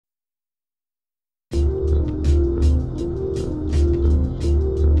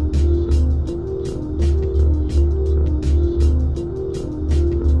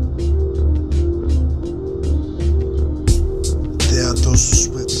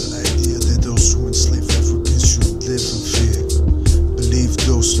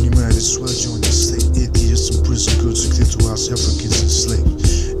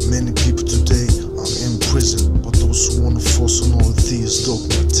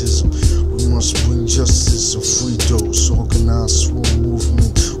favoritism. We must bring justice and free those. Organized war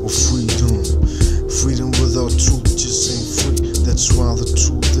movement of freedom. Freedom without truth just ain't free. That's why the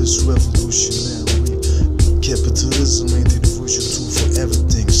truth is revolutionary. Capitalism ain't the universal tool for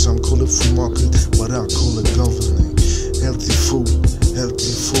everything. Some call it free market, but I call it governing. Healthy food,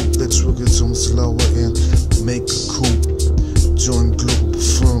 let's work it on slower and make a coup. Join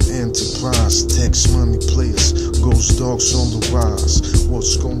Globalfirm enterprise, tax money players, Ghostdogz on the rise.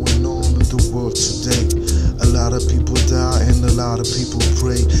 What's going on in the world today? A lot of people die and a lot of people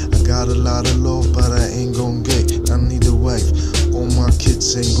pray. I got a lot of love, but I ain't gon' get. I need a wife, all my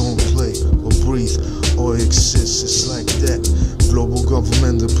kids ain't gon' play or breathe or exist. It's like that. Global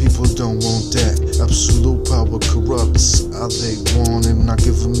government, the people don't want that. Absolute power corrupts. Are they wanting? Not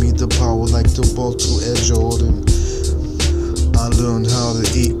giving me the power like the ball to Air Jordan. I learned how to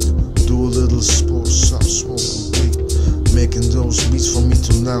eat, do a little sports, stop smoking weed. Making those beats for me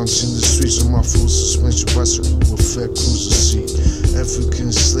to lounge in the streets on my full suspension bicycle with fat cruiser seat. African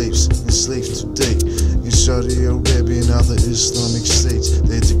slaves enslaved today in Saudi Arabia and other Islamic states.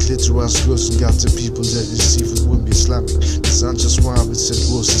 They declared to us girls and got the people that deceive it wouldn't be Islamic. Cause I'm just why it said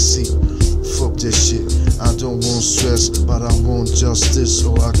was to see. Fuck that shit, I don't want stress, but I want justice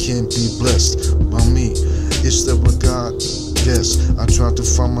or I can't be blessed by me. Is there a God? Yes, I try to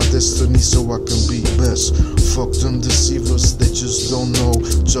find my destiny so I can be best. Fuck them deceivers, they just don't know.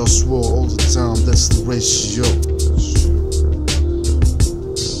 Just war all the time, that's the ratio.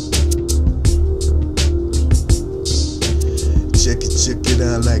 Check it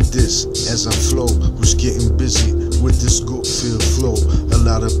out like this. As I flow, who's getting busy with this good feel flow. A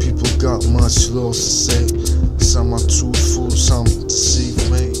lot of people got much love to say. Some are truthful, some deceive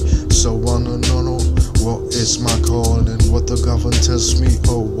me. So I don't know what is my calling, what the government tells me,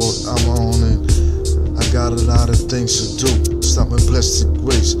 oh what I'm on it. I got a lot of things to do. Stop my plastic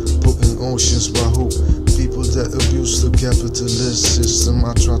waste, putting oceans by who? People that abuse the capitalist system.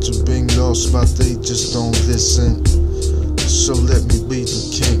 I try to bring laws, but they just don't listen. So let me be the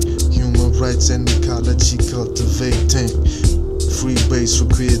king. Human rights and ecology cultivating. Free base for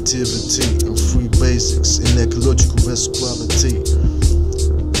creativity and free basics in ecological best quality.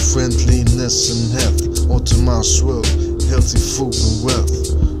 Friendliness and health, optimized world, healthy food and wealth.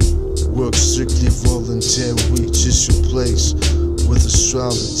 Work strictly voluntary, just your place with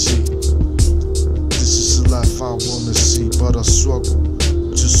astrology. This is the life I wanna see, but I struggle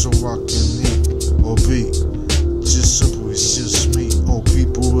just so I can eat or be. Just simple, it's just me. All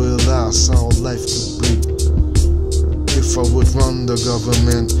people realize how life could be. If I would run the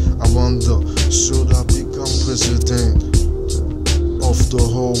government, I wonder, should I become president of the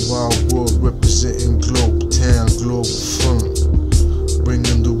whole wide world, representing Globetown, Globalfirm,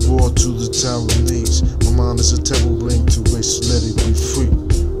 bringing the war to the Taiwanese. My mind is a terrible ring to waste, let it be free.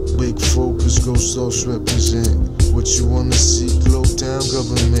 Big focus, Ghostdogz represent what you wanna see. Globetown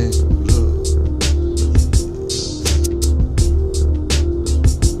government.